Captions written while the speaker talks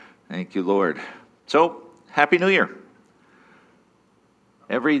Thank you, Lord. So, Happy New Year.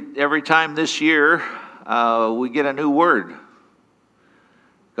 Every time this year, we get a new word.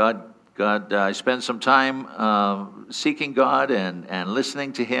 I spend some time seeking God and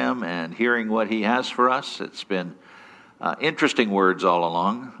listening to Him and hearing what He has for us. It's been interesting words all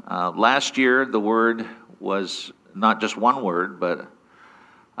along. Last year, the word was not just one word, but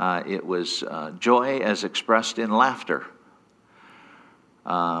it was joy as expressed in laughter.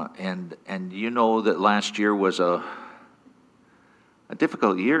 And you know that last year was a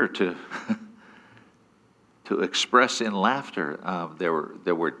difficult year to express in laughter.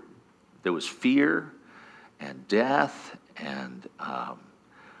 There was fear and death and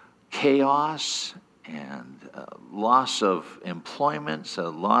chaos and loss of employments, a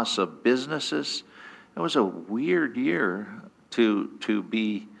loss of businesses. It was a weird year to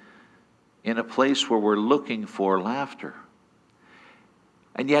be in a place where we're looking for laughter.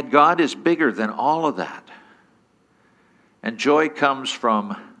 And yet God is bigger than all of that. And joy comes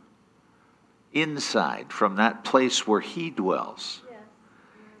from inside, from that place where He dwells. Yes.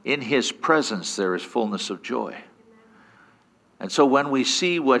 In His presence there is fullness of joy. Amen. And so when we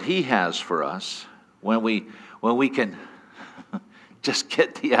see what He has for us, when we can just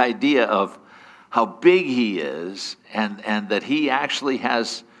get the idea of how big He is and that He actually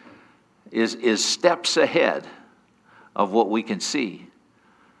is steps ahead of what we can see,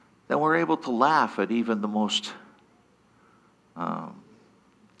 then we're able to laugh at even the most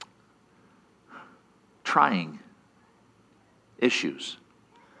trying issues.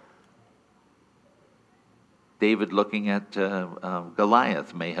 David, looking at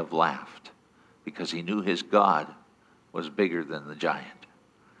Goliath, may have laughed because he knew his God was bigger than the giant.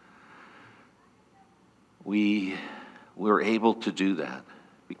 We're able to do that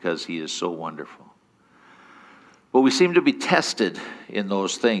because He is so wonderful. But we seem to be tested in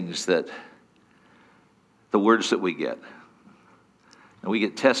those things, that the words that we get. And we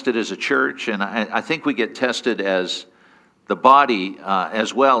get tested as a church, and I think we get tested as the body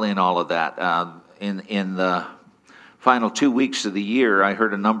as well in all of that. In the final 2 weeks of the year, I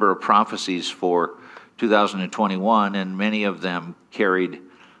heard a number of prophecies for 2021, and many of them carried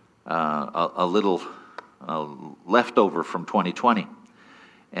a little leftover from 2020.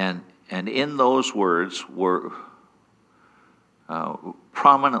 And in those words were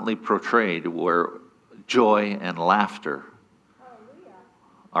prominently portrayed where joy and laughter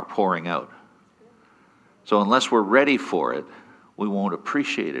are pouring out. So unless we're ready for it, we won't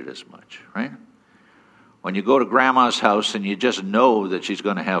appreciate it as much, right? When you go to Grandma's house and you just know that she's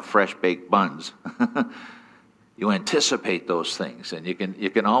going to have fresh baked buns, you anticipate those things, and you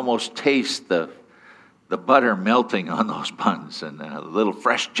can almost taste the butter melting on those buns, and a little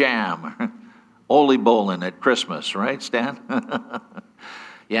fresh jam. Oli bowling at Christmas, right, Stan?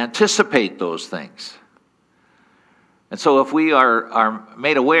 You anticipate those things. And so if we are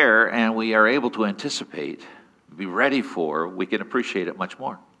made aware and we are able to anticipate, be ready for, we can appreciate it much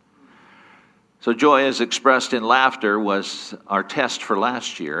more. So joy as expressed in laughter was our test for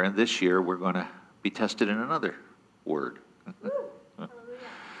last year, and this year we're going to be tested in another word.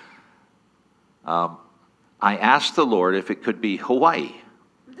 I asked the Lord if it could be Hawaii.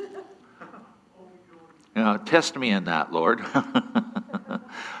 Test me in that, Lord.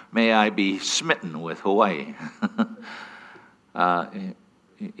 May I be smitten with Hawaii.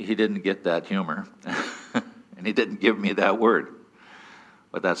 He didn't get that humor, and He didn't give me that word.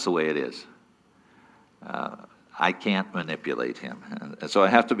 But that's the way it is. I can't manipulate Him. And so I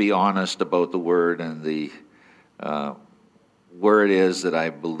have to be honest about the word and the where it is that I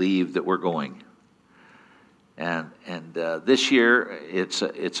believe that we're going. And this year, it's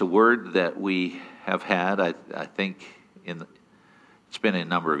a word that we have had. I think it's been a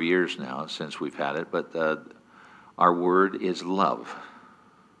number of years now since we've had it, but our word is love.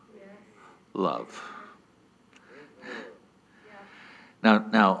 Yes. Love.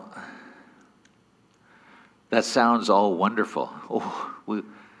 Now, that sounds all wonderful.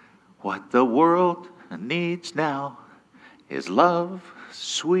 What the world needs now is love,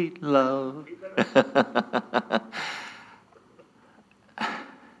 sweet love.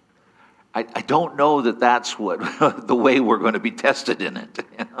 I don't know that that's what the way we're going to be tested in it.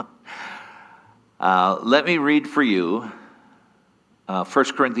 Let me read for you 1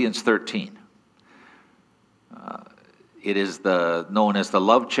 Corinthians 13. It is known as the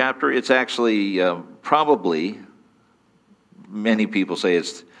love chapter. It's actually probably, many people say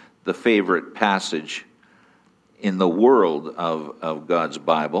it's the favorite passage in the world of God's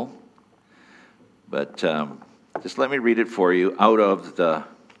Bible. But just let me read it for you out of the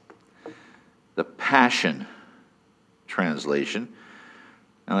Passion translation.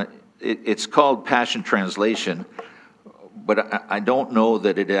 Now, it's called Passion Translation, but I don't know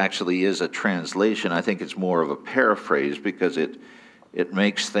that it actually is a translation. I think it's more of a paraphrase because it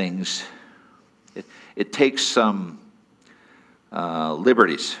makes things, it takes some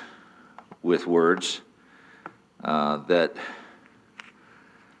liberties with words that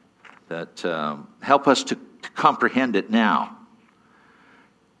help us to comprehend it now.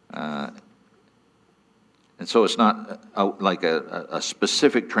 And so it's not like a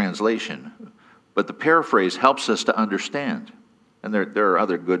specific translation, but the paraphrase helps us to understand. And there are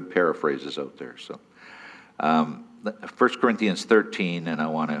other good paraphrases out there. So 1 Corinthians 13, and I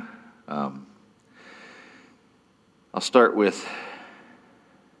want to, I'll start with,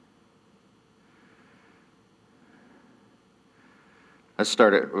 let's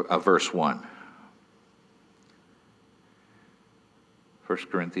start at verse 1. 1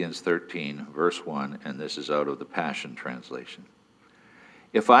 Corinthians 13, verse 1, and this is out of the Passion Translation.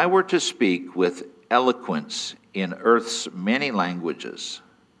 If I were to speak with eloquence in earth's many languages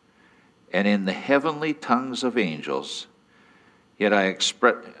and in the heavenly tongues of angels, yet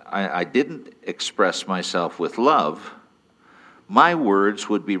I didn't express myself with love, my words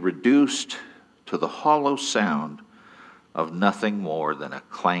would be reduced to the hollow sound of nothing more than a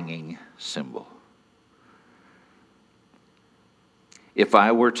clanging cymbal. If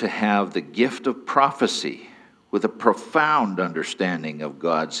I were to have the gift of prophecy with a profound understanding of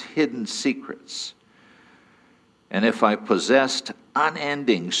God's hidden secrets, and if I possessed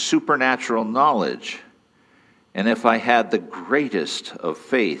unending supernatural knowledge, and if I had the greatest of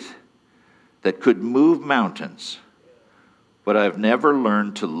faith that could move mountains, but I've never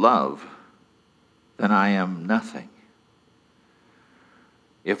learned to love, then I am nothing.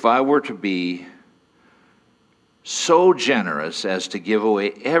 If I were to be so generous as to give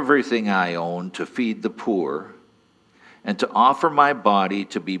away everything I own to feed the poor, and to offer my body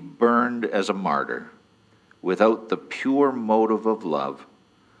to be burned as a martyr, without the pure motive of love,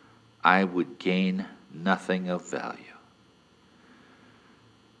 I would gain nothing of value.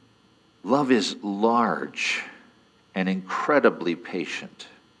 Love is large and incredibly patient.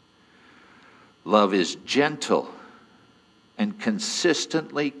 Love is gentle and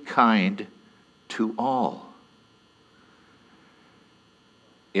consistently kind to all.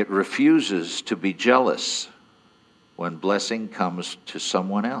 It refuses to be jealous when blessing comes to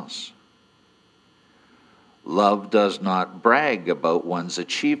someone else. Love does not brag about one's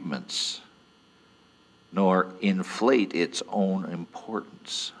achievements, nor inflate its own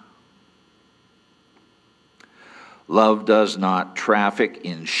importance. Love does not traffic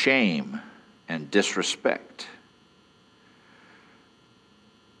in shame and disrespect,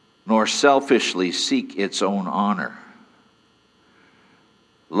 nor selfishly seek its own honor.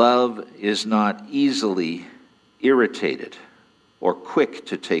 Love is not easily irritated or quick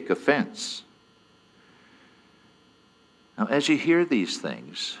to take offense. Now, as you hear these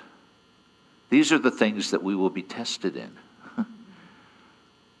things, these are the things that we will be tested in.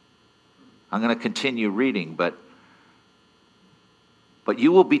 I'm going to continue reading, but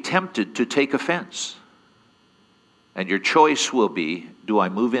you will be tempted to take offense. And your choice will be, do I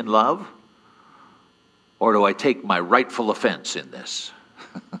move in love, or do I take my rightful offense in this?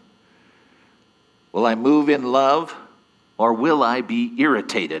 Will I move in love, or will I be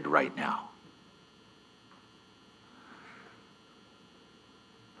irritated right now?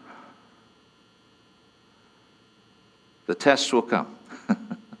 The tests will come.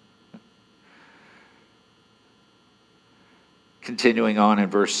 Continuing on in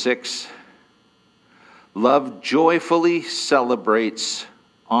verse 6, love joyfully celebrates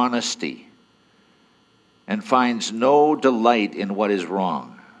honesty and finds no delight in what is wrong.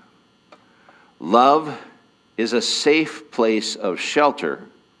 Love is a safe place of shelter,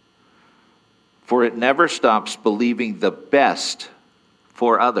 for it never stops believing the best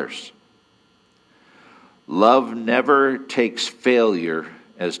for others. Love never takes failure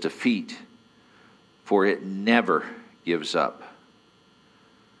as defeat, for it never gives up.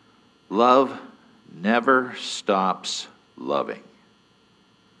 Love never stops loving.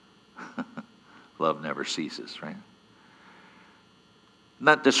 Love never ceases, right?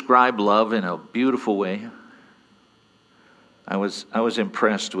 Not describe love in a beautiful way. I was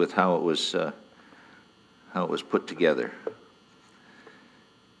impressed with how it was put together.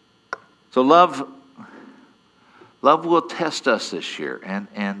 So love will test us this year,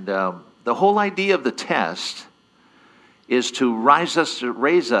 and the whole idea of the test is to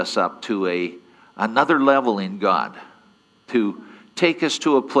raise us up to another level in God, to take us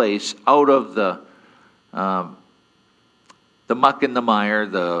to a place out of the muck and the mire,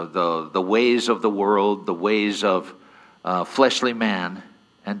 the ways of the world, the ways of fleshly man,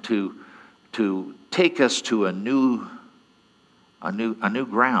 and to take us to a new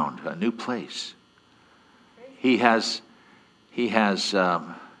ground, a new place. He has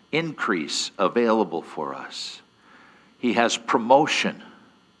increase available for us. He has promotion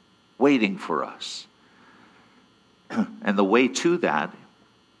waiting for us. And the way to that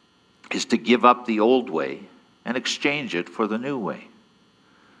is to give up the old way and exchange it for the new way.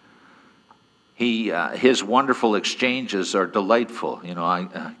 His wonderful exchanges are delightful.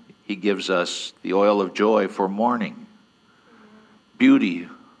 He gives us the oil of joy for mourning, beauty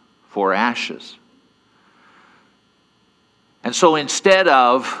for ashes. And so instead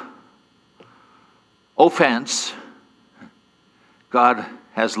of offense, God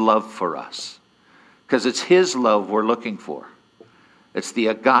has love for us. Because it's His love we're looking for. It's the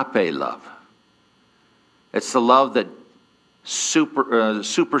agape love. It's the love that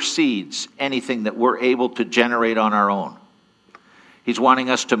supersedes anything that we're able to generate on our own. He's wanting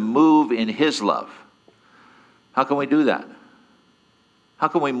us to move in His love. How can we do that? How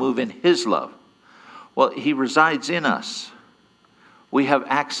can we move in His love? Well, He resides in us. We have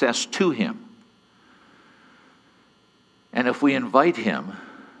access to Him. And if we invite Him,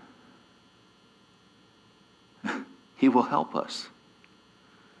 He will help us.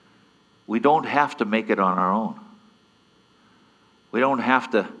 We don't have to make it on our own. We don't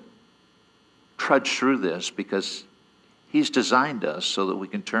have to trudge through this because He's designed us so that we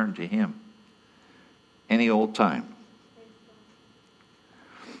can turn to Him any old time.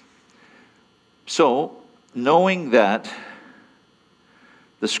 So, knowing that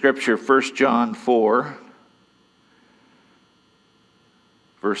the scripture 1 John 4,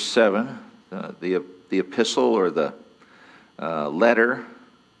 verse 7, the epistle or the letter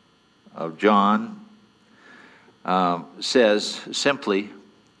of John says simply,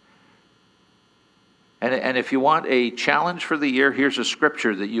 and if you want a challenge for the year, here's a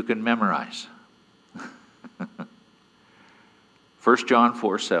scripture that you can memorize. 1 John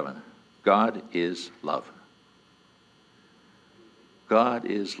 4:7. God is love. God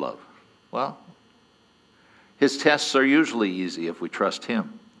is love. Well, His tests are usually easy if we trust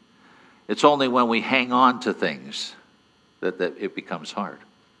Him. It's only when we hang on to things that it becomes hard.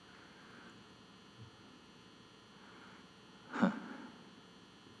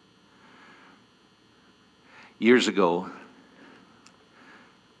 Years ago,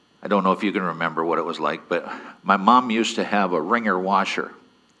 I don't know if you can remember what it was like, but my mom used to have a wringer washer.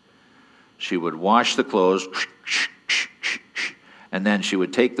 She would wash the clothes, and then she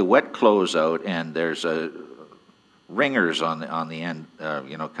would take the wet clothes out, and there's ringers on the end,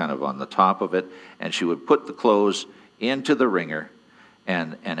 kind of on the top of it, and she would put the clothes into the wringer,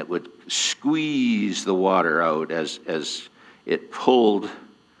 and it would squeeze the water out as it pulled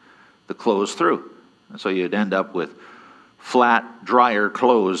the clothes through. And so you'd end up with flat, drier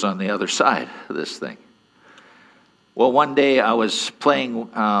clothes on the other side of this thing. Well, one day I was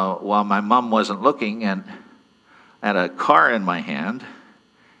playing while my mom wasn't looking, and I had a car in my hand,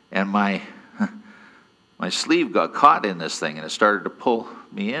 and my sleeve got caught in this thing, and it started to pull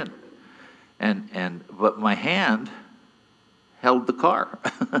me in. But my hand held the car.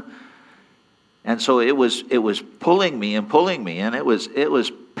 And so it was pulling me, and it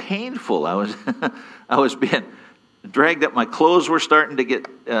was painful. I was being dragged up. My clothes were starting to get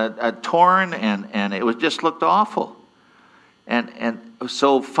torn, and it just looked awful. And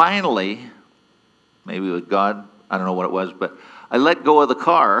so finally, maybe with God, I don't know what it was, but I let go of the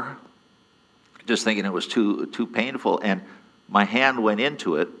car, just thinking it was too painful, and my hand went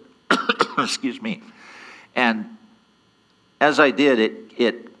into it. Excuse me. And as I did,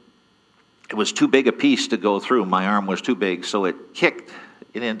 it was too big a piece to go through. My arm was too big, so it kicked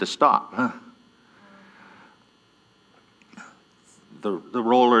it in to stop. The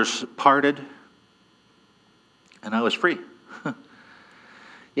rollers parted, and I was free.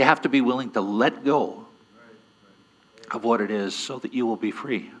 You have to be willing to let go of what it is so that you will be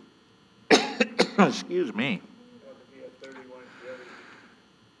free. Excuse me.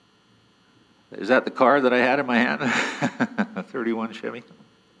 Is that the car that I had in my hand? A 31 Chevy.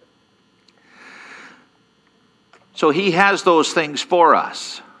 So He has those things for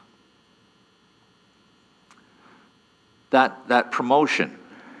us. That promotion.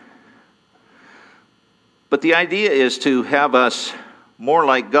 But the idea is to have us more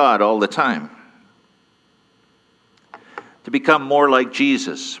like God all the time. To become more like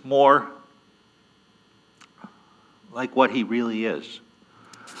Jesus, more like what He really is.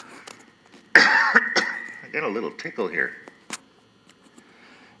 I got a little tickle here.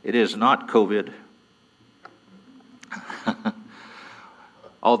 It is not COVID.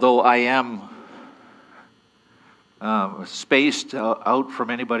 Although I am spaced out from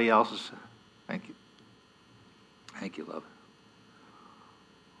anybody else's? Thank you. Thank you, love.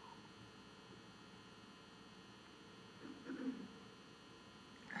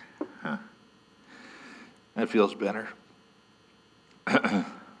 Huh. That feels better.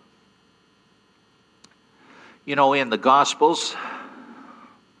 You know, in the Gospels,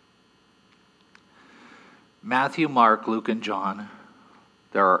 Matthew, Mark, Luke, and John,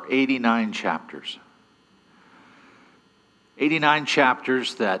 there are 89 chapters. 89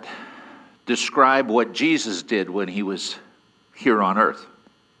 chapters that describe what Jesus did when he was here on earth.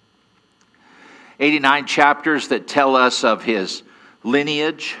 89 chapters that tell us of his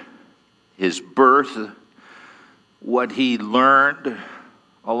lineage, his birth, what he learned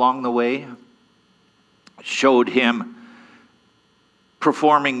along the way, showed him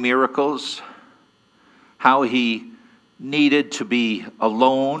performing miracles, how he needed to be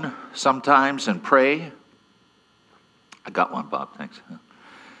alone sometimes and pray. I got one, Bob, thanks.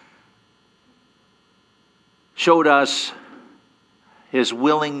 Showed us his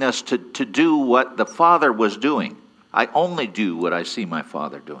willingness to do what the Father was doing. I only do what I see my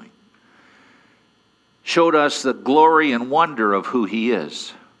Father doing. Showed us the glory and wonder of who he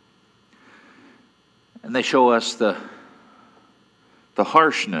is. And they show us the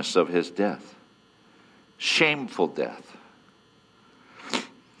harshness of his death. Shameful death.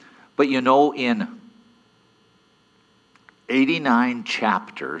 But you know, in 89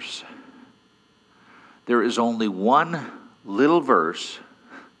 chapters, there is only one little verse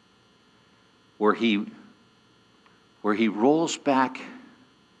where he rolls back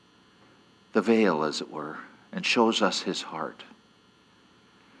the veil, as it were, and shows us his heart.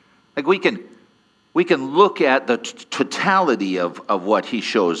 Like we can look at the totality of what he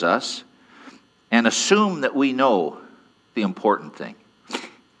shows us and assume that we know the important thing.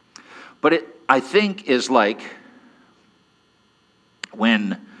 But it, I think, is like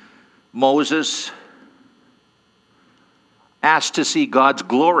when Moses asked to see God's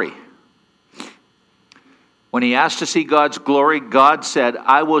glory. When he asked to see God's glory, God said,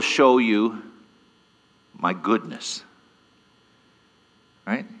 I will show you my goodness.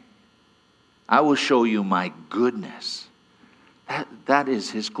 Right? I will show you my goodness. That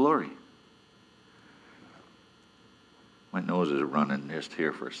is his glory. My nose is running just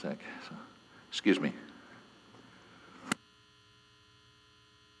here for a sec. So, excuse me.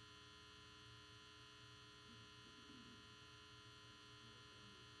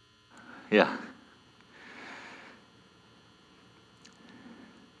 Yeah.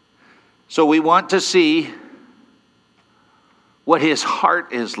 So we want to see what his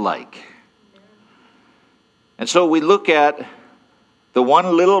heart is like. And so we look at the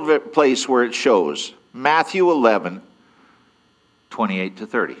one little place where it shows, Matthew 11, 28 to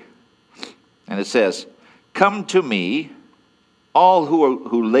 30. And it says, come to me, all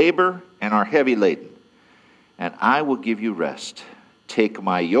who labor and are heavy laden, and I will give you rest. Take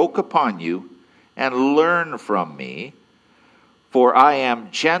my yoke upon you and learn from me, for I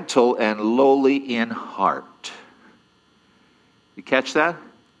am gentle and lowly in heart. You catch that?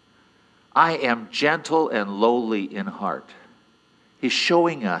 I am gentle and lowly in heart. He's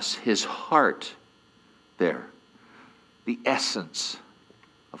showing us his heart there, the essence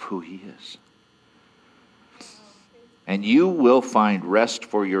of who he is. And you will find rest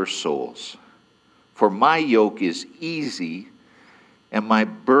for your souls. For my yoke is easy and my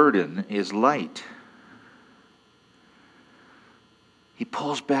burden is light. He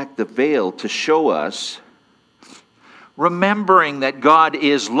pulls back the veil to show us, remembering that God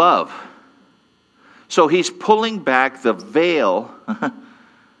is love. So he's pulling back the veil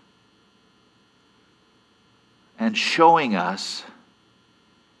and showing us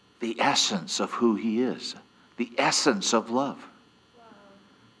the essence of who he is, the essence of love. Wow.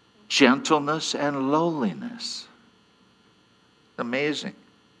 Gentleness and lowliness. Amazing.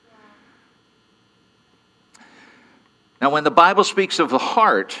 Now, when the Bible speaks of the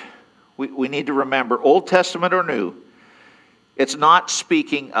heart, we need to remember, Old Testament or New, it's not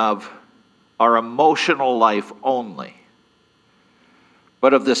speaking of our emotional life only,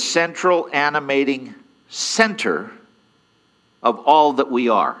 but of the central animating center of all that we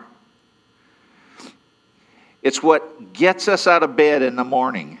are. It's what gets us out of bed in the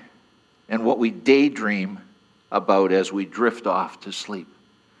morning and what we daydream about as we drift off to sleep.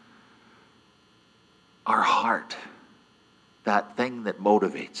 Our heart, that thing that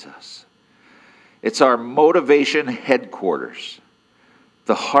motivates us. It's our motivation headquarters.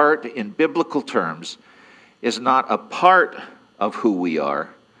 The heart, in biblical terms, is not a part of who we are,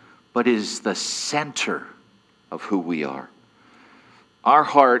 but is the center of who we are. Our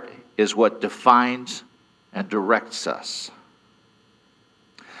heart is what defines and directs us.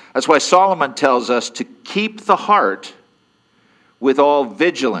 That's why Solomon tells us to keep the heart with all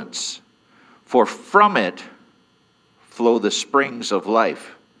vigilance, for from it flow the springs of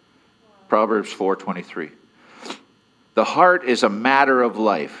life. Proverbs 4:23. The heart is a matter of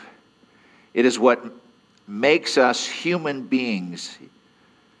life. It is what makes us human beings,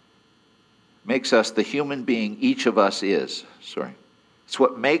 makes us the human being each of us is. It's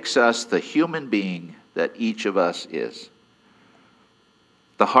what makes us the human being that each of us is.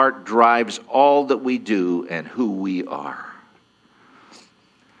 The heart drives all that we do and who we are.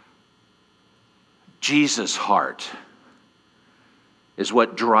 Jesus' heart is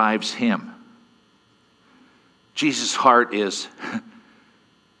what drives him. Jesus' heart is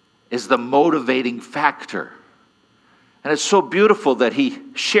the motivating factor. And it's so beautiful that he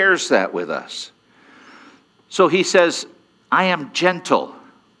shares that with us. So he says, I am gentle,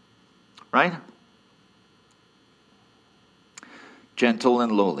 right? Gentle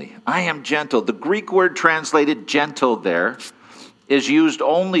and lowly. I am gentle. The Greek word translated gentle there is used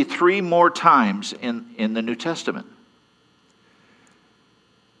only 3 more times in the New Testament.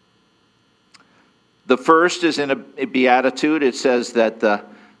 The first is in a beatitude. It says that the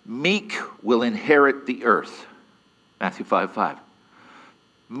meek will inherit the earth. Matthew 5:5.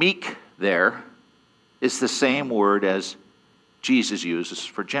 Meek there is the same word as Jesus uses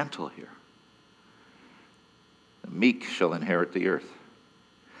for gentle here. The meek shall inherit the earth.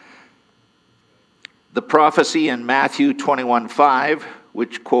 The prophecy in Matthew 21:5,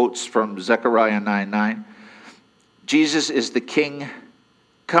 which quotes from Zechariah 9:9, Jesus is the King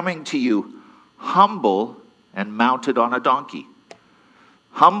coming to you humble and mounted on a donkey.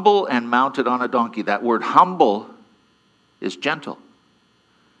 Humble and mounted on a donkey. That word humble is gentle.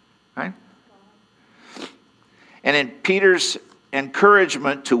 Right? And in Peter's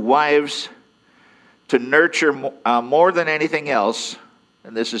encouragement to wives to nurture more than anything else,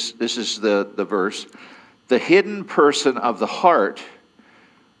 and this is the verse, the hidden person of the heart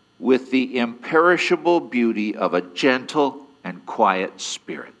with the imperishable beauty of a gentle and quiet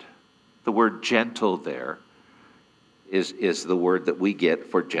spirit. The word gentle there is the word that we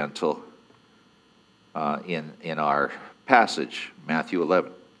get for gentle in our passage, Matthew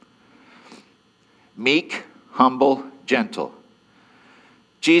 11. Meek, humble, gentle.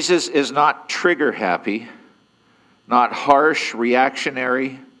 Jesus is not trigger happy, not harsh,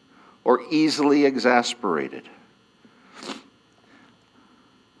 reactionary, or easily exasperated.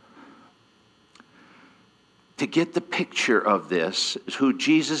 To get the picture of this, who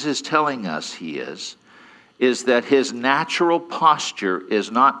Jesus is telling us he is that his natural posture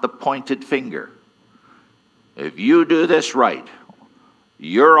is not the pointed finger. If you do this right,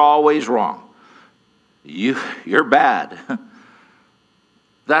 you're always wrong. You're bad.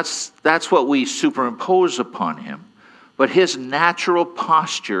 That's what we superimpose upon him. But his natural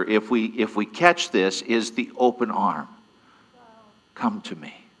posture, if we catch this, is the open arm. Come to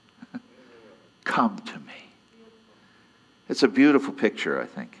me. Come to me. It's a beautiful picture, I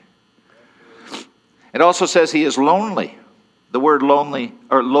think. It also says he is lonely. The word lonely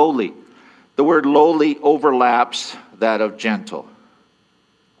or lowly. The word lowly overlaps that of gentle,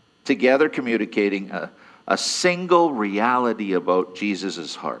 together communicating a single reality about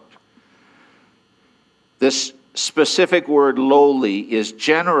Jesus' heart. This specific word lowly is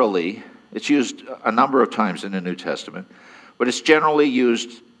generally, it's used a number of times in the New Testament, but it's generally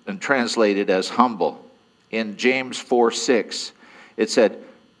used and translated as humble. In James 4:6, it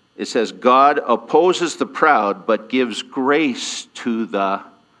says, God opposes the proud, but gives grace to the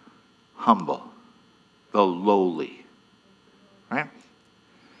humble, the lowly. Right?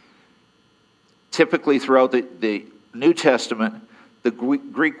 Typically throughout the New Testament, the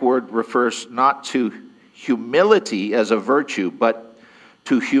Greek word refers not to humility as a virtue, but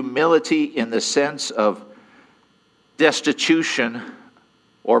to humility in the sense of destitution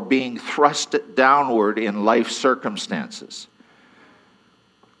or being thrust downward in life circumstances.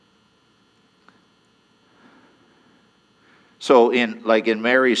 So in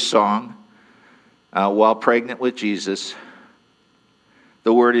Mary's song, while pregnant with Jesus,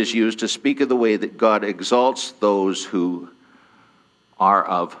 the word is used to speak of the way that God exalts those who are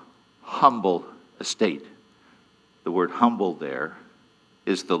of humble estate. The word humble there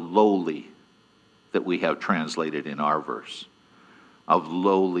is the lowly that we have translated in our verse. Of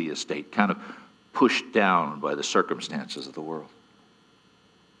lowly estate, kind of pushed down by the circumstances of the world.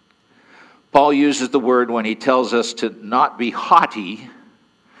 Paul uses the word when he tells us to not be haughty,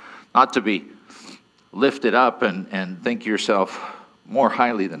 not to be lifted up and think yourself more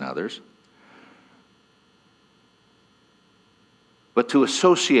highly than others, but to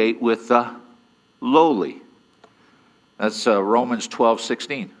associate with the lowly. That's Romans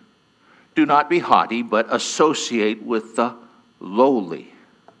 12:16. Do not be haughty, but associate with the lowly,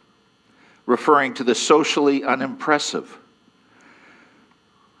 referring to the socially unimpressive.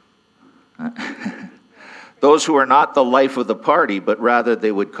 Those who are not the life of the party, but rather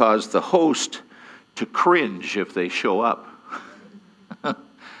they would cause the host to cringe if they show up.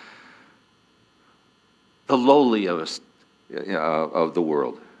 The lowly of the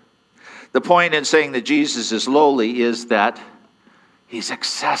world. The point in saying that Jesus is lowly is that he's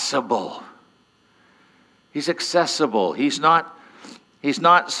accessible. He's accessible. He's not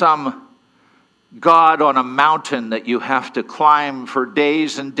some God on a mountain that you have to climb for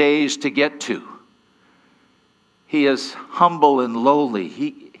days and days to get to. He is humble and lowly.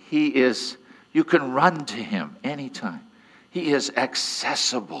 He is, you can run to him anytime. He is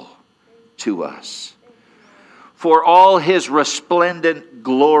accessible to us. For all his resplendent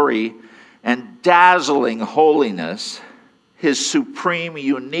glory and dazzling holiness, his supreme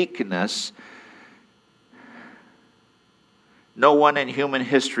uniqueness, no one in human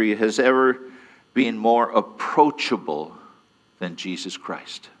history has ever been more approachable than Jesus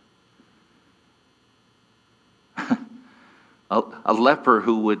Christ. A leper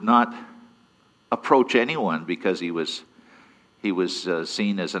who would not approach anyone because he was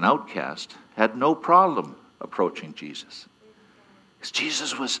seen as an outcast had no problem approaching Jesus. Because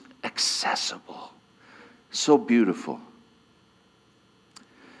Jesus was accessible. So beautiful.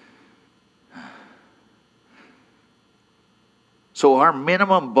 So our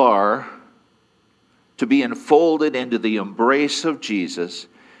minimum bar to be enfolded into the embrace of Jesus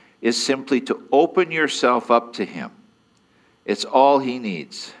is simply to open yourself up to him. It's all he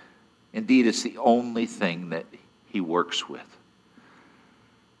needs. Indeed, it's the only thing that he works with.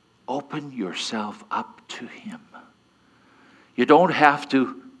 Open yourself up to him. You don't have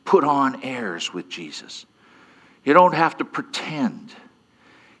to put on airs with Jesus. You don't have to pretend.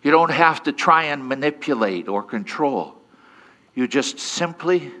 You don't have to try and manipulate or control. You just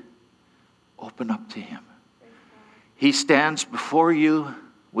simply open up to him. He stands before you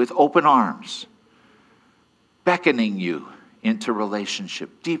with open arms, beckoning you into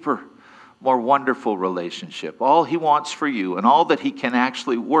relationship, deeper, more wonderful relationship. All he wants for you and all that he can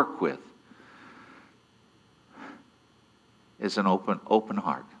actually work with is an open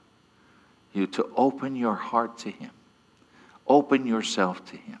heart. You to open your heart to him. Open yourself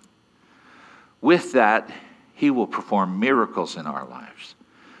to him. With that, he will perform miracles in our lives.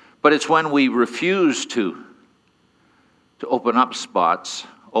 But it's when we refuse to open up spots,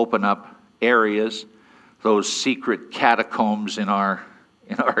 open up areas, those secret catacombs in our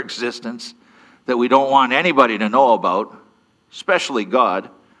existence that we don't want anybody to know about, especially God.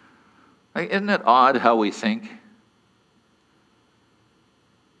 Isn't it odd how we think?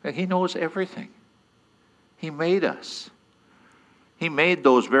 He knows everything. He made us. He made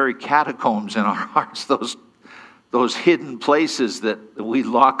those very catacombs in our hearts, those hidden places that we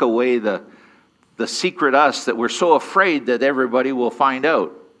lock away the secret us that we're so afraid that everybody will find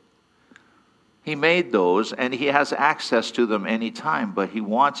out. He made those, and he has access to them anytime, but he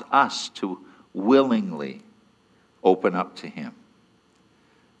wants us to willingly open up to him.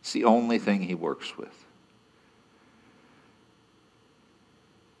 It's the only thing he works with.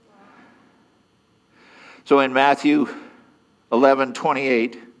 So in Matthew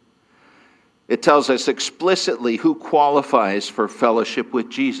 11:28, it tells us explicitly who qualifies for fellowship with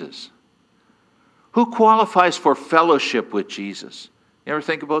Jesus. Who qualifies for fellowship with Jesus? You ever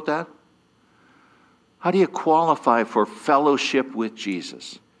think about that? How do you qualify for fellowship with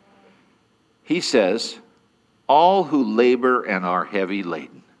Jesus? He says, all who labor and are heavy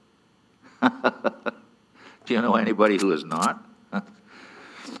laden. Do you know anybody who is not?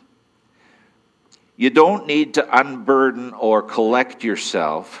 You don't need to unburden or collect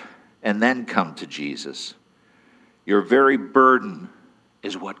yourself and then come to Jesus. Your very burden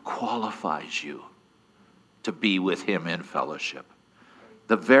is what qualifies you to be with him in fellowship.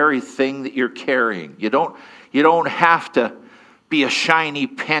 The very thing that you're carrying. You don't have to be a shiny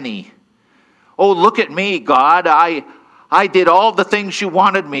penny. Oh, look at me, God. I did all the things you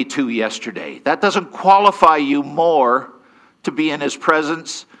wanted me to yesterday. That doesn't qualify you more to be in his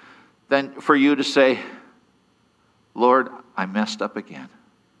presence than for you to say, Lord, I messed up again.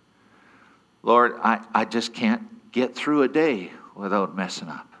 Lord, I just can't get through a day without messing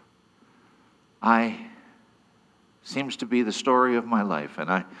up. Seems to be the story of my life,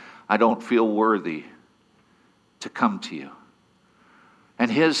 and I don't feel worthy to come to you.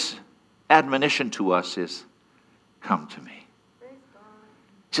 And his admonition to us is, come to me.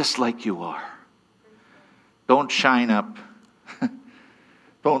 Just like you are. Don't shine up.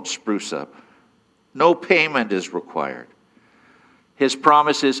 Don't spruce up. No payment is required. His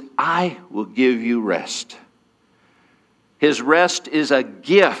promise is, I will give you rest. His rest is a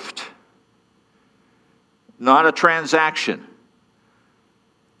gift, not a transaction.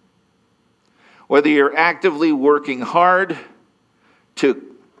 Whether you're actively working hard to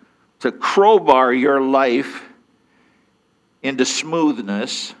crowbar your life into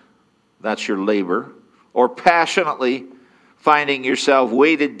smoothness, that's your labor, or passionately finding yourself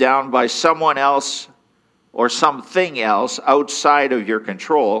weighted down by someone else or something else outside of your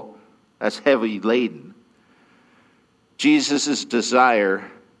control, that's heavy laden. Jesus' desire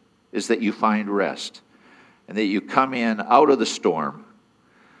is that you find rest and that you come in out of the storm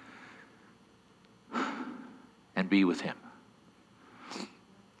and be with him.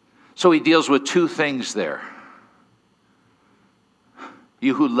 So he deals with two things there.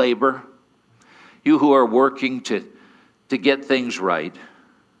 You who labor, you who are working to get things right,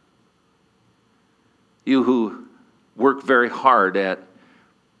 you who work very hard at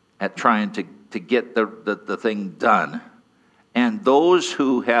trying to get the thing done, and those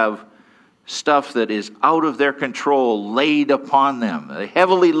who have stuff that is out of their control laid upon them,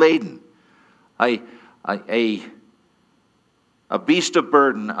 heavily laden. A beast of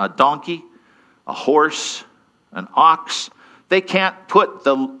burden, a donkey, a horse, an ox, they can't put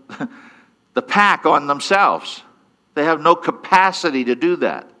the pack on themselves. They have no capacity to do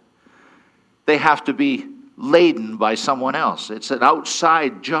that. They have to be laden by someone else. It's an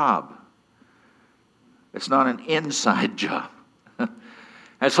outside job. It's not an inside job.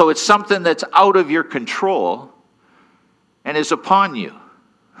 And so it's something that's out of your control and is upon you.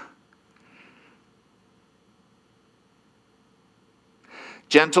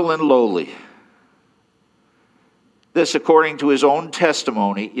 Gentle and lowly. This, according to his own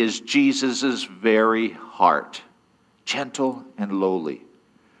testimony, is Jesus' very heart. Gentle and lowly.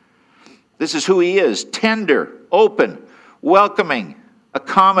 This is who he is. Tender, open, welcoming,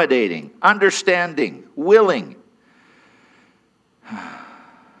 accommodating, understanding, willing.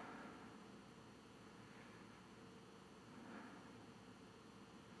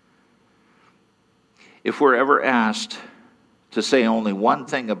 If we're ever asked to say only one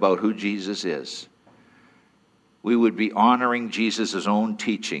thing about who Jesus is, we would be honoring Jesus' own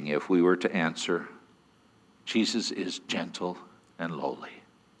teaching if we were to answer, Jesus is gentle and lowly.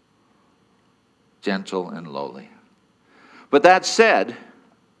 Gentle and lowly. But that said,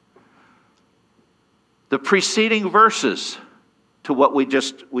 the preceding verses to what we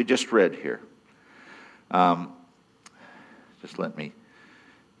just read here. Just let me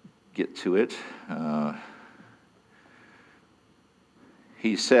get to it.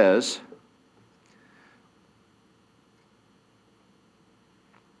 He says,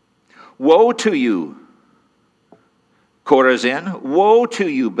 woe to you, Chorazin! Woe to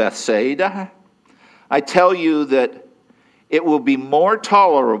you, Bethsaida! I tell you that it will be more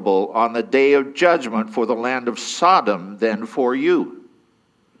tolerable on the day of judgment for the land of Sodom than for you.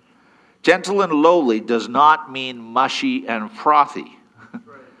 Gentle and lowly does not mean mushy and frothy.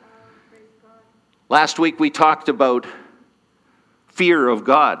 Last week we talked about fear of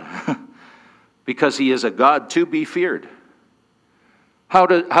God because he is a God to be feared. How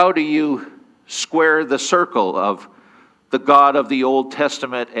do you square the circle of the God of the Old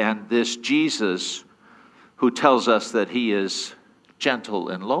Testament and this Jesus who tells us that he is gentle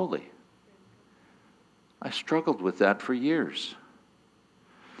and lowly? I struggled with that for years.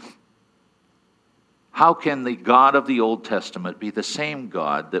 How can the God of the Old Testament be the same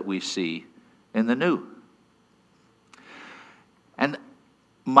God that we see in the New? And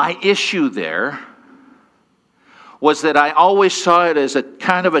my issue there was that I always saw it as a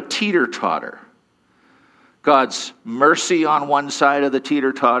kind of a teeter-totter. God's mercy on one side of the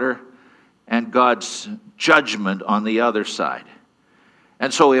teeter-totter and God's judgment on the other side.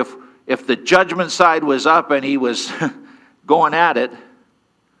 And so if the judgment side was up and he was going at it,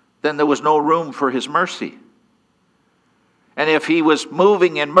 then there was no room for his mercy. And if he was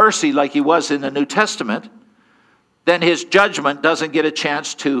moving in mercy like he was in the New Testament, then his judgment doesn't get a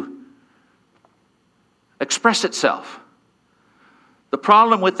chance to express itself. The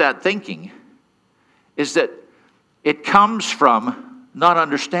problem with that thinking is that it comes from not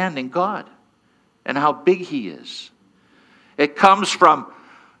understanding God and how big he is. It comes from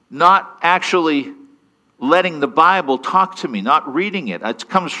not actually letting the Bible talk to me, not reading it. It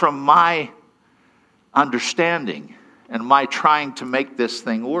comes from my understanding and my trying to make this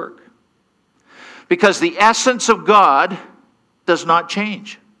thing work. Because the essence of God does not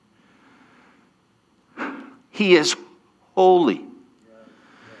change. He is holy.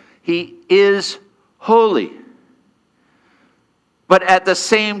 He is holy. But at the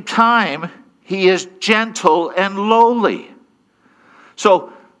same time, He is gentle and lowly.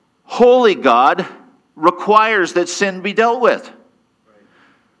 So, holy God requires that sin be dealt with.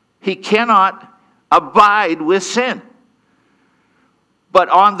 He cannot abide with sin. But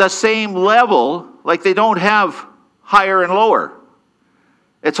on the same level, like they don't have higher and lower.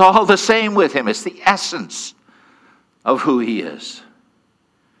 It's all the same with him. It's the essence of who he is.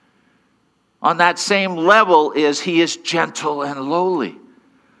 On that same level he is gentle and lowly.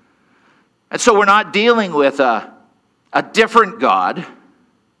 And so we're not dealing with a different God.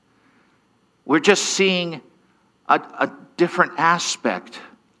 We're just seeing a different aspect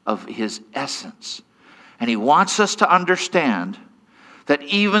of his essence. And he wants us to understand that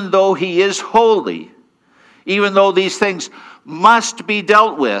even though he is holy, even though these things must be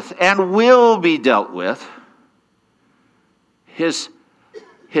dealt with and will be dealt with, his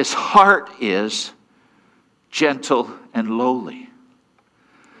heart is gentle and lowly.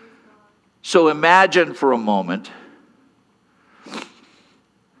 So imagine for a moment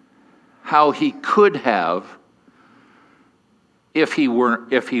how he could have, if he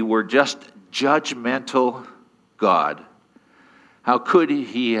were just judgmental God, how could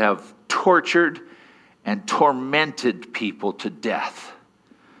he have tortured and tormented people to death?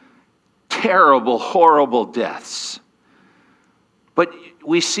 Terrible, horrible deaths. But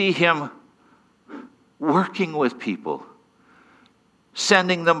we see him working with people,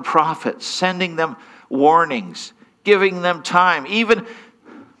 sending them prophets, sending them warnings, giving them time. Even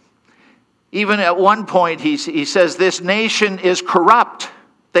at one point he says, this nation is corrupt.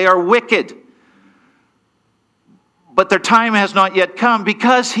 They are wicked. But their time has not yet come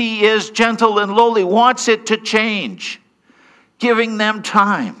because he is gentle and lowly, wants it to change, giving them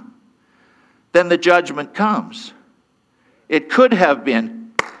time. Then the judgment comes. It could have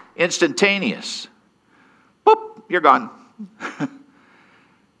been instantaneous. Boop, you're gone.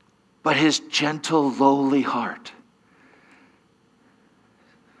 But his gentle, lowly heart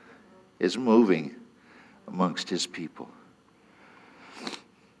is moving amongst his people.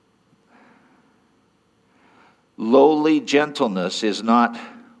 Lowly gentleness is not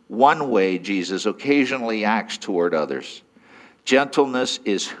one way Jesus occasionally acts toward others. Gentleness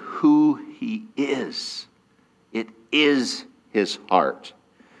is who he is. It is his heart.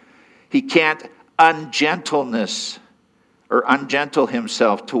 He can't ungentle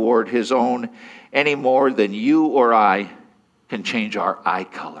himself toward his own any more than you or I can change our eye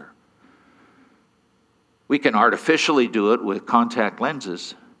color. We can artificially do it with contact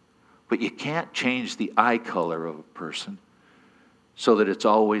lenses, but you can't change the eye color of a person so that it's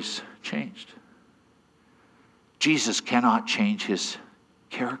always changed. Jesus cannot change his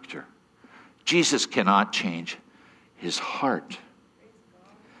character. Jesus cannot change his heart.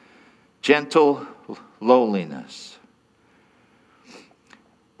 Gentle lowliness.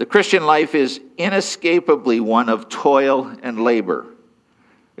 The Christian life is inescapably one of toil and labor.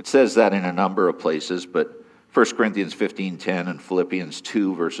 It says that in a number of places, but 1 Corinthians 15:10 and Philippians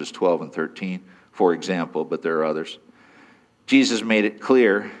 2 verses 12 and 13, for example, but there are others. Jesus made it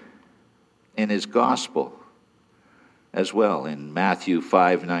clear in his gospel as well in Matthew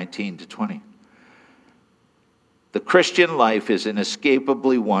 5:19 to 20. The Christian life is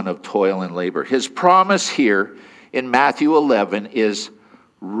inescapably one of toil and labor. His promise here in Matthew 11 is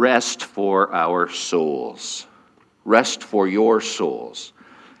rest for our souls. Rest for your souls,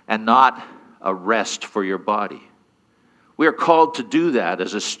 and not a rest for your body. We are called to do that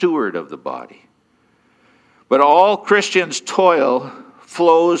as a steward of the body. But all Christians' toil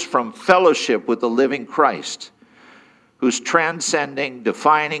flows from fellowship with the living Christ, whose transcending,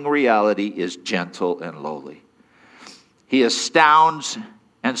 defining reality is gentle and lowly. He astounds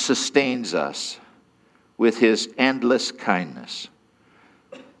and sustains us with his endless kindness.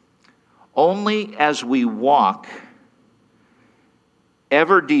 Only as we walk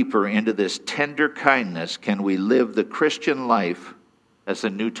ever deeper into this tender kindness can we live the Christian life as the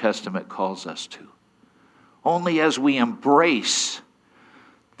New Testament calls us to. Only as we embrace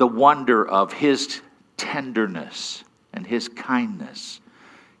the wonder of his tenderness and his kindness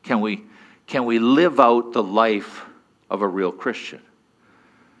can we live out the life of a real Christian.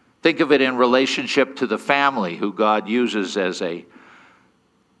 Think of it in relationship to the family who God uses as a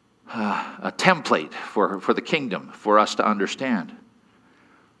template for the kingdom for us to understand.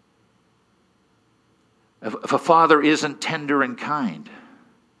 If a father isn't tender and kind,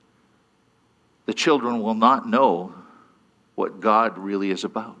 the children will not know what God really is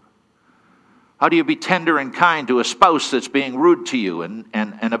about. How do you be tender and kind to a spouse that's being rude to you and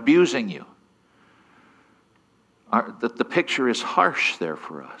abusing you? The picture is harsh there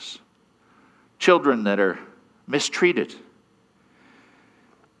for us. Children that are mistreated.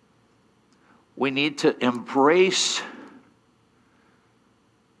 We need to embrace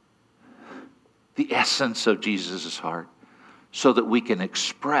the essence of Jesus' heart so that we can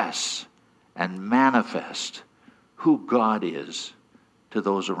express and manifest who God is to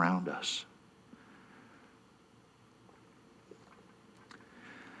those around us.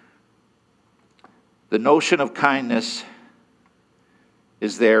 The notion of kindness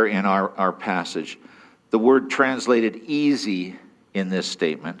is there in our passage. The word translated easy in this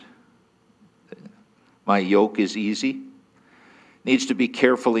statement, my yoke is easy, needs to be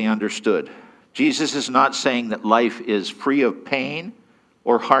carefully understood. Jesus is not saying that life is free of pain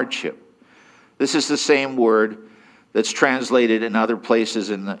or hardship. This is the same word that's translated in other places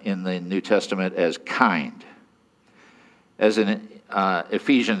in the New Testament as kind. As in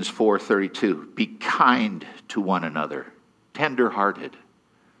Ephesians 4:32, be kind to one another, tender-hearted.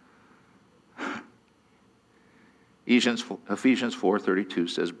 Ephesians 4:32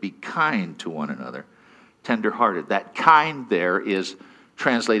 says, be kind to one another, tender-hearted. That kind there is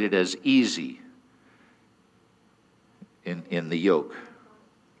translated as easy in the yoke.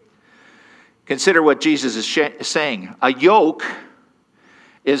 Consider what Jesus is saying. A yoke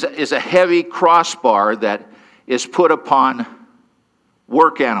is a heavy crossbar that is put upon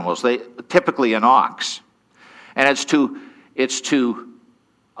work animals, typically an ox. And it's to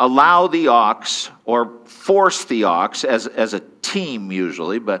allow the ox, or force the ox as a team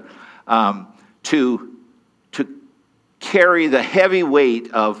usually, but to carry the heavy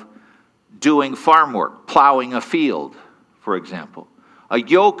weight of doing farm work, plowing a field, for example. A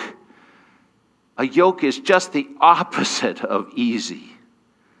yoke is just the opposite of easy.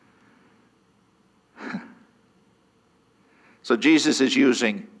 So Jesus is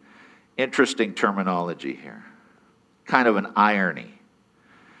using interesting terminology here, kind of an irony,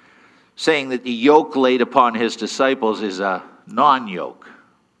 saying that the yoke laid upon his disciples is a non-yoke.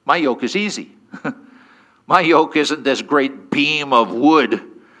 My yoke is easy. My yoke isn't this great beam of wood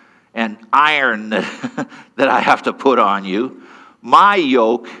and iron that I have to put on you. My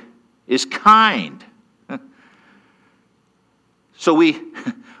yoke is kind. So we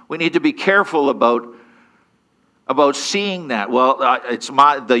need to be careful about seeing that. Well, it's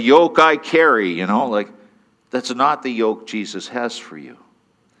the yoke I carry, that's not the yoke Jesus has for you.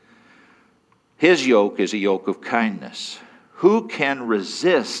 His yoke is a yoke of kindness. Who can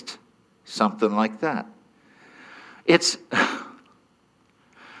resist something like that? It's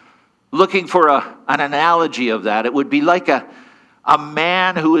looking for an analogy of that. It would be like a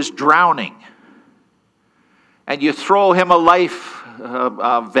man who is drowning, and you throw him a life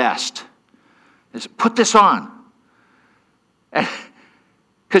vest. Put this on,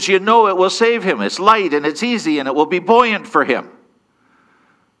 because you know it will save him. It's light and it's easy and it will be buoyant for him.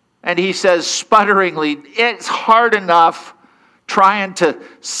 And he says sputteringly, it's hard enough trying to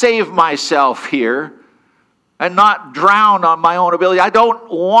save myself here and not drown on my own ability. I don't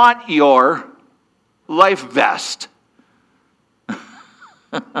want your life vest.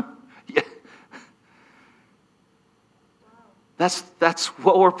 Yeah. That's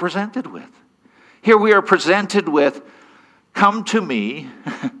what we're presented with. Here we are presented with, come to me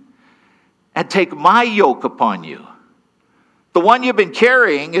and take my yoke upon you. The one you've been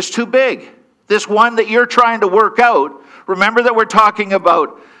carrying is too big. This one that you're trying to work out, remember that we're talking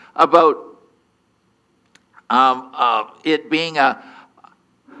about it being a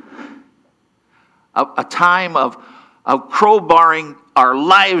time of crowbarring our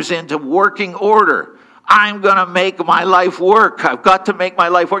lives into working order. I'm going to make my life work. I've got to make my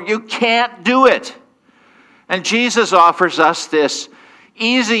life work. You can't do it. And Jesus offers us this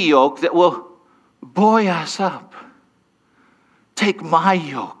easy yoke that will buoy us up. Take my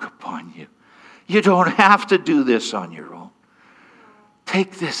yoke upon you. You don't have to do this on your own.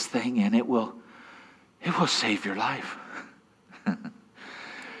 Take this thing and it will save your life.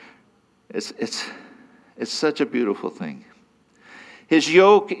 It's such a beautiful thing. His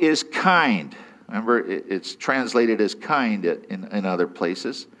yoke is kind. Remember, it's translated as kind in other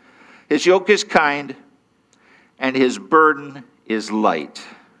places. His yoke is kind, and his burden is light.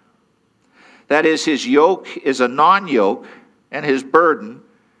 That is, his yoke is a non-yoke, and his burden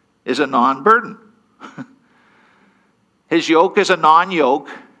is a non-burden. His yoke is a non-yoke,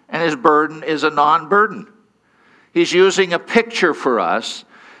 and his burden is a non-burden. He's using a picture for us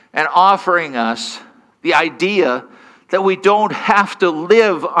and offering us the idea that we don't have to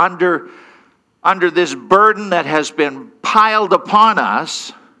live under this burden that has been piled upon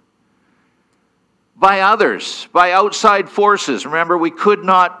us by others, by outside forces. Remember, we could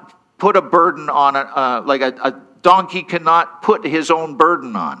not put a burden on like a donkey cannot put his own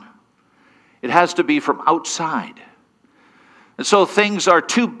burden on. It has to be from outside. And so things are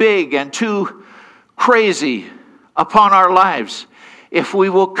too big and too crazy upon our lives, if we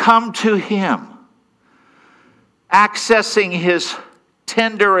will come to Him, accessing His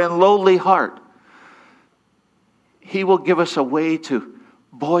tender and lowly heart, He will give us a way to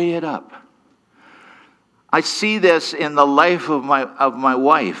buoy it up. I see this in the life of my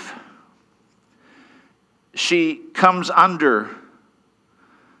wife. She comes under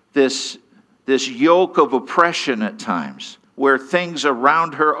this yoke of oppression at times, where things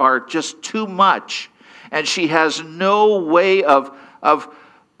around her are just too much, and she has no way of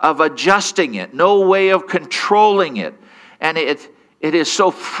adjusting it, no way of controlling it, and it is so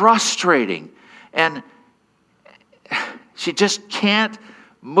frustrating, and she just can't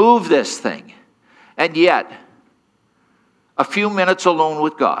move this thing. And yet, a few minutes alone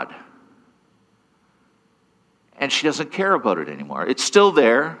with God, and she doesn't care about it anymore. It's still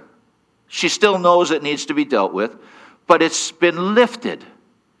there. She still knows it needs to be dealt with, but it's been lifted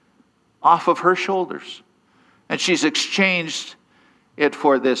off of her shoulders. And she's exchanged it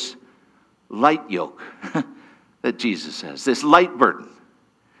for this light yoke that Jesus says, this light burden.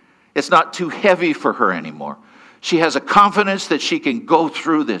 It's not too heavy for her anymore. She has a confidence that she can go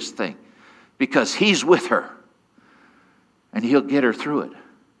through this thing because He's with her and He'll get her through it.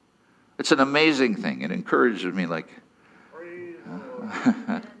 It's an amazing thing. It encourages me like,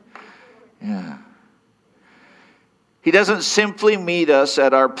 yeah. He doesn't simply meet us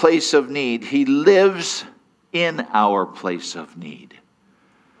at our place of need. He lives in our place of need.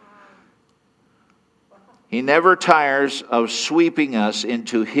 He never tires of sweeping us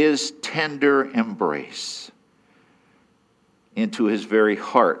into His tender embrace, into His very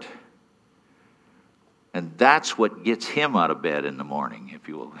heart. And that's what gets Him out of bed in the morning, if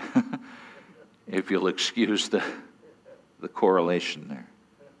you will, if you'll excuse the correlation there.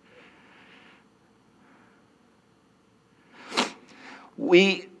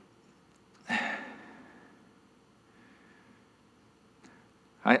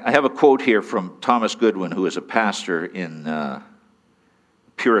 I have a quote here from Thomas Goodwin, who is a pastor in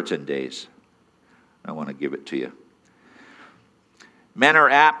Puritan days. I want to give it to you. Men are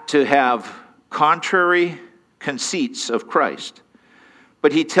apt to have contrary conceits of Christ,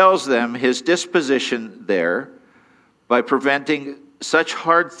 but he tells them his disposition there by preventing such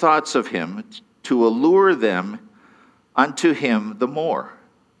hard thoughts of Him to allure them unto Him the more.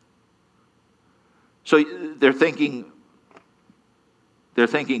 So they're thinking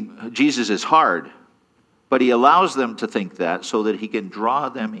Jesus is hard, but He allows them to think that so that He can draw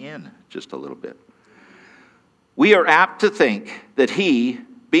them in just a little bit. We are apt to think that He,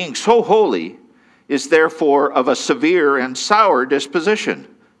 being so holy, is therefore of a severe and sour disposition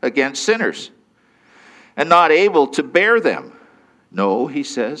against sinners, and not able to bear them. No, He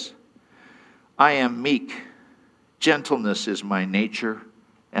says, I am meek. Gentleness is my nature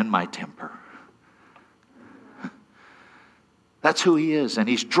and my temper. That's who He is, and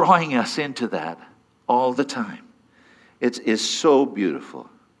He's drawing us into that all the time. It is so beautiful.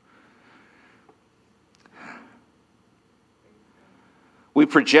 We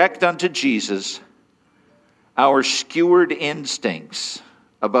project unto Jesus our skewered instincts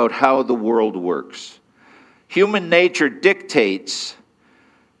about how the world works. Human nature dictates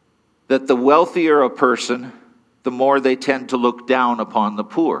that the wealthier a person, the more they tend to look down upon the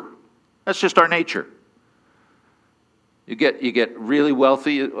poor. That's just our nature. You get really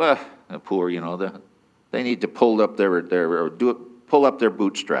wealthy, the poor, they need to pull up their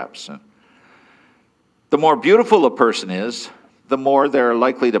bootstraps. The more beautiful a person is, the more they're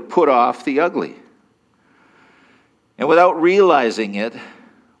likely to put off the ugly. And without realizing it,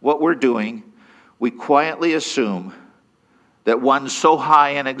 what we're doing, we quietly assume that one so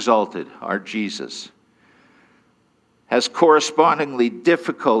high and exalted, our Jesus, has correspondingly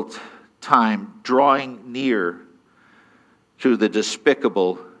difficult time drawing near to the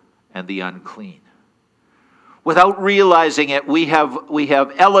despicable and the unclean. Without realizing it, we have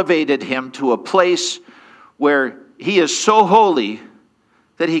elevated Him to a place where He is so holy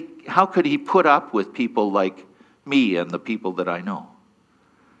that how could He put up with people like me and the people that I know?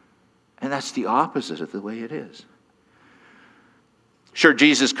 And that's the opposite of the way it is. Sure,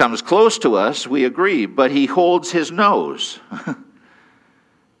 Jesus comes close to us, we agree, but He holds His nose.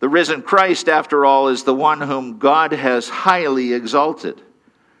 The risen Christ, after all, is the one whom God has highly exalted,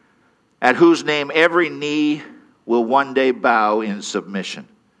 at whose name every knee will one day bow in submission.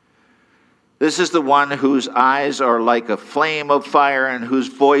 This is the one whose eyes are like a flame of fire and whose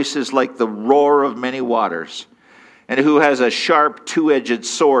voice is like the roar of many waters, and who has a sharp two-edged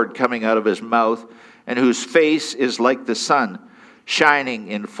sword coming out of His mouth, and whose face is like the sun shining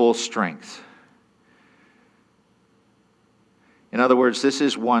in full strength. In other words, this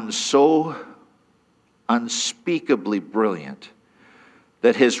is one so unspeakably brilliant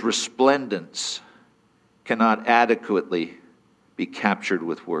that his resplendence cannot adequately be captured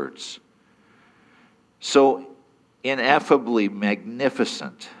with words. So ineffably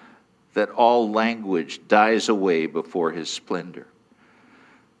magnificent that all language dies away before his splendor.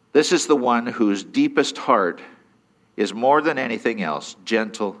 This is the one whose deepest heart is more than anything else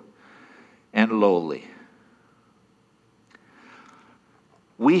gentle and lowly.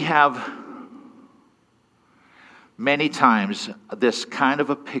 We have many times this kind of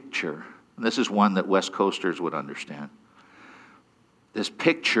a picture, and this is one that West Coasters would understand, this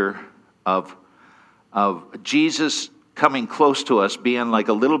picture of Jesus coming close to us, being like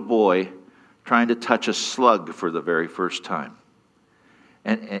a little boy trying to touch a slug for the very first time.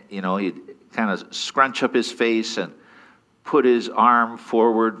 And he'd kind of scrunch up his face and put his arm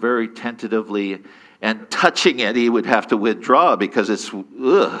forward very tentatively, and touching it, he would have to withdraw because it's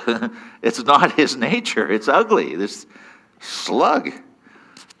not his nature. It's ugly, this slug.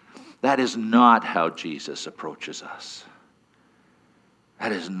 That is not how Jesus approaches us.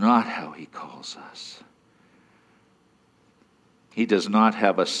 That is not how he calls us. He does not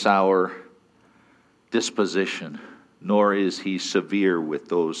have a sour disposition, nor is he severe with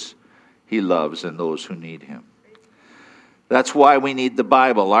those he loves and those who need him. That's why we need the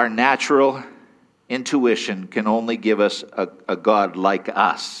Bible. Our natural intuition can only give us a God like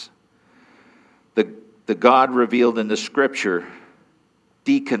us. The God revealed in the Scripture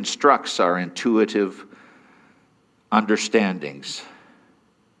deconstructs our intuitive understandings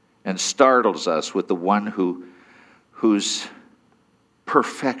and startles us with the one whose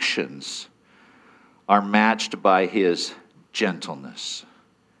perfections are matched by his gentleness.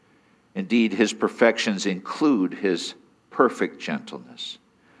 Indeed, his perfections include his perfect gentleness.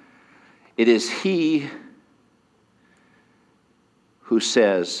 It is he who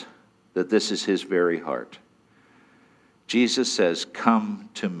says that this is his very heart. Jesus says, "Come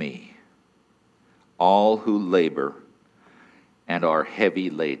to me, all who labor and are heavy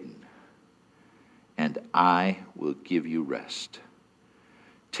laden, and I will give you rest.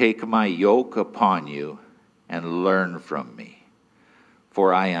 Take my yoke upon you and learn from me,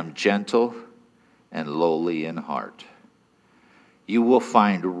 for I am gentle and lowly in heart. You will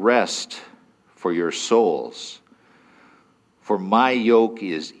find rest for your souls, for my yoke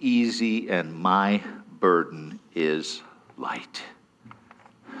is easy and my burden is light."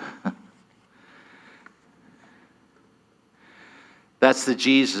 That's the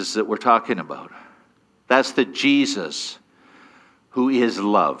Jesus that we're talking about. That's the Jesus who is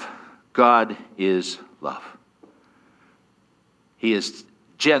love. God is love. He is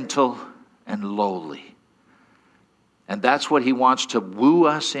gentle and lowly. And that's what he wants to woo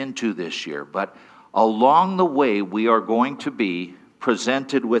us into this year. But along the way, we are going to be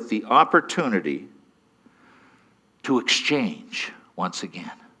presented with the opportunity to exchange once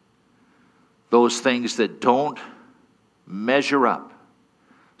again those things that don't measure up,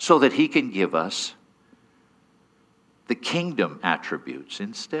 so that he can give us the kingdom attributes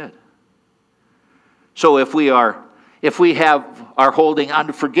instead. So if we are holding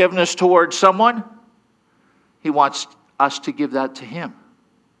unforgiveness towards someone, he wants us to give that to him,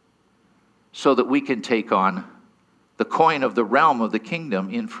 so that we can take on the coin of the realm of the kingdom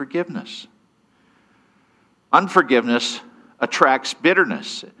in forgiveness. Unforgiveness attracts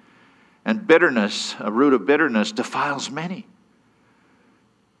bitterness, and bitterness, a root of bitterness, defiles many.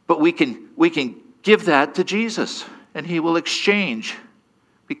 But we can give that to Jesus, and he will exchange,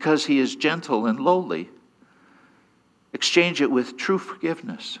 because he is gentle and lowly, exchange it with true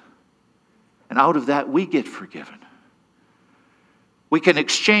forgiveness. And out of that, we get forgiven. We can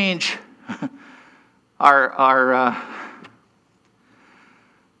exchange our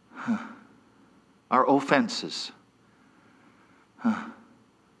offenses.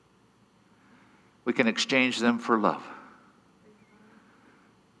 We can exchange them for love.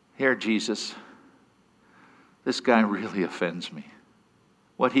 Here, Jesus, this guy really offends me.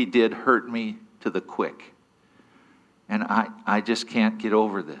 What he did hurt me to the quick. And I just can't get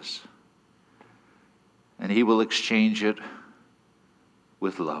over this. And he will exchange it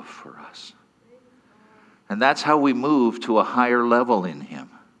with love for us. And that's how we move to a higher level in him.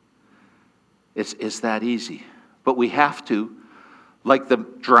 It's that easy. But we have to, like the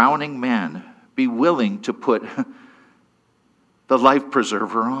drowning man, be willing to put the life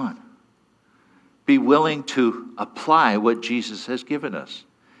preserver on. Be willing to apply what Jesus has given us.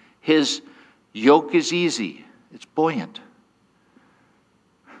 His yoke is easy. It's buoyant.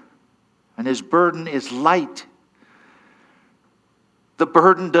 And his burden is light. The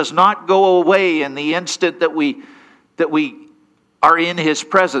burden does not go away in the instant that we are in his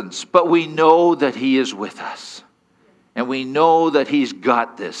presence, but we know that he is with us. And we know that he's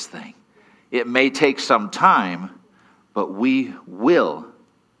got this thing. It may take some time, but we will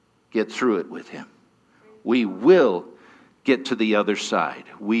get through it with him. We will get to the other side.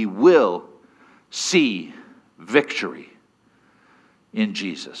 We will see victory in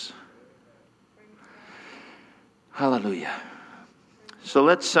Jesus. Hallelujah. So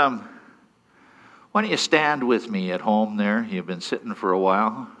let's, why don't you stand with me at home there? You've been sitting for a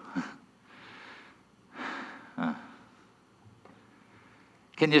while.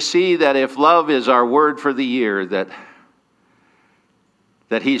 Can you see that if love is our word for the year, that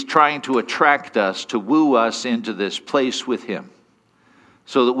he's trying to attract us, to woo us into this place with him,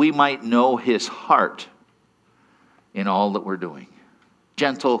 so that we might know his heart in all that we're doing.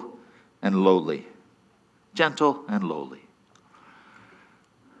 Gentle and lowly. Gentle and lowly.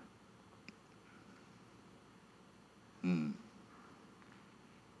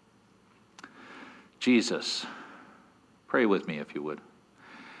 Jesus, pray with me if you would.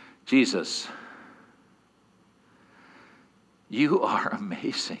 Jesus, you are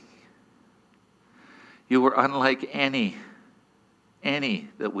amazing. You are unlike any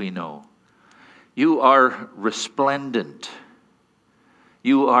that we know. You are resplendent.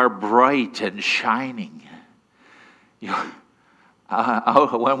 You are bright and shining.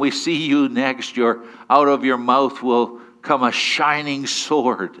 When we see you next, out of your mouth will come a shining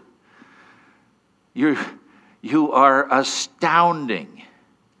sword. You are astounding.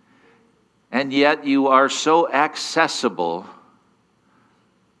 And yet you are so accessible.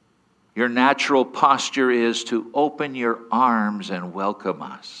 Your natural posture is to open your arms and welcome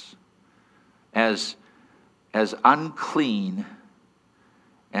us as unclean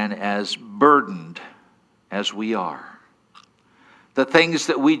and as burdened as we are. The things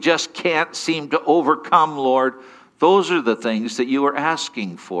that we just can't seem to overcome, Lord, those are the things that you are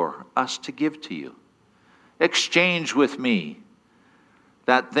asking for us to give to you. Exchange with me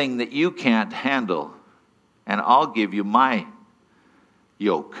that thing that you can't handle, and I'll give you my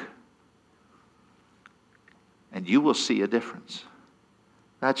yoke. And you will see a difference.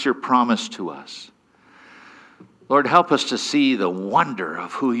 That's your promise to us. Lord, help us to see the wonder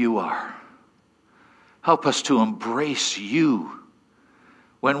of who you are. Help us to embrace you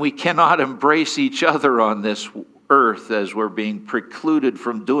when we cannot embrace each other on this earth, as we're being precluded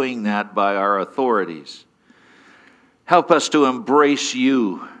from doing that by our authorities. Help us to embrace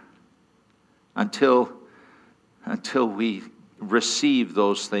you until we receive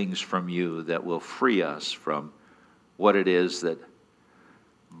those things from you that will free us from what it is that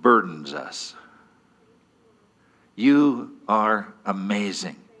burdens us. You are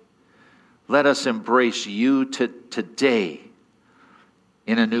amazing. Let us embrace you today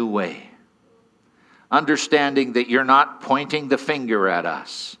in a new way. Understanding that you're not pointing the finger at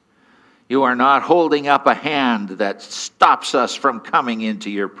us. You are not holding up a hand that stops us from coming into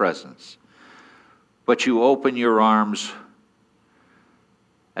your presence. But you open your arms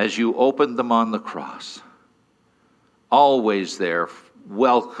as you opened them on the cross. Always there,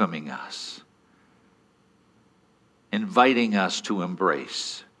 welcoming us. Inviting us to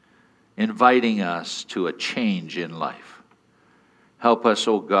embrace. Inviting us to a change in life. Help us,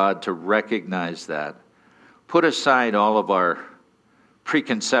 O God, to recognize that. Put aside all of our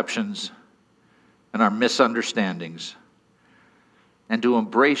preconceptions and our misunderstandings, and to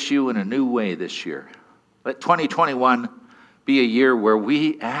embrace you in a new way this year. Let 2021 be a year where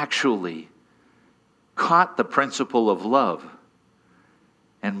we actually caught the principle of love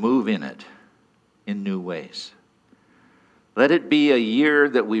and move in it in new ways. Let it be a year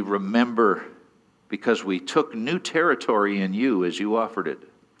that we remember because we took new territory in you as you offered it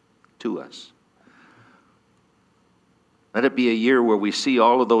to us. Let it be a year where we see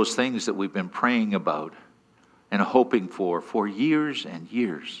all of those things that we've been praying about and hoping for years and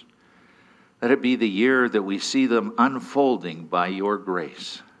years. Let it be the year that we see them unfolding by your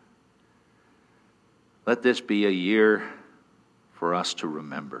grace. Let this be a year for us to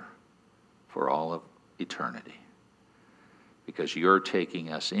remember for all of eternity. Because you're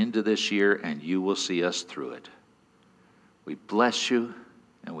taking us into this year and you will see us through it. We bless you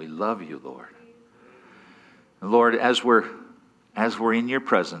and we love you, Lord. Lord, as we're in your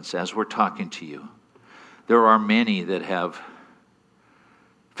presence, as we're talking to you, there are many that have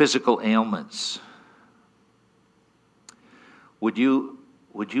physical ailments. Would you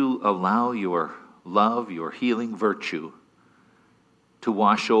allow your love, your healing virtue to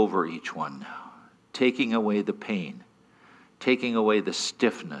wash over each one now, taking away the pain, taking away the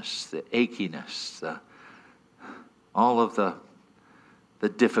stiffness, the achiness, all of the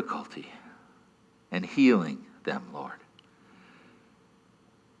difficulty, and healing them, Lord.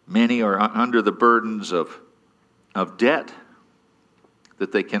 Many are under the burdens of debt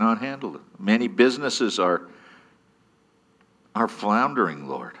that they cannot handle. Many businesses are floundering,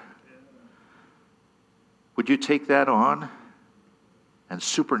 Lord. Would you take that on and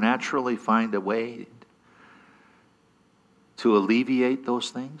supernaturally find a way to alleviate those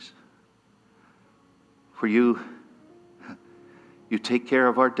things? For you take care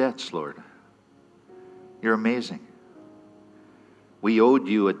of our debts, Lord. You're amazing. We owed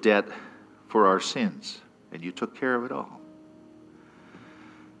you a debt for our sins, and you took care of it all.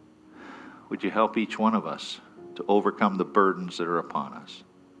 Would you help each one of us to overcome the burdens that are upon us?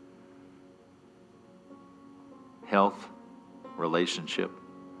 Health, relationship,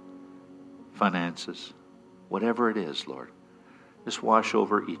 finances, whatever it is, Lord. Just wash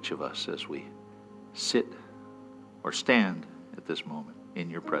over each of us as we sit or stand at this moment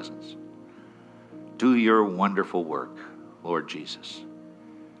in your presence. Do your wonderful work, Lord Jesus.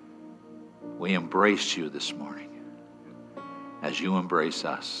 We embrace you this morning as you embrace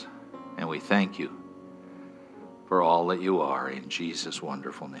us, and we thank you for all that you are in Jesus'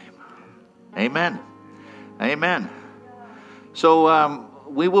 wonderful name. Amen. Amen. So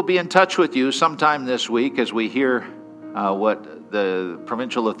we will be in touch with you sometime this week as we hear what the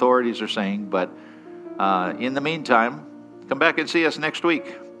provincial authorities are saying. But in the meantime, come back and see us next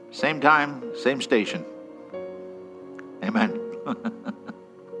week. Same time, same station. Amen.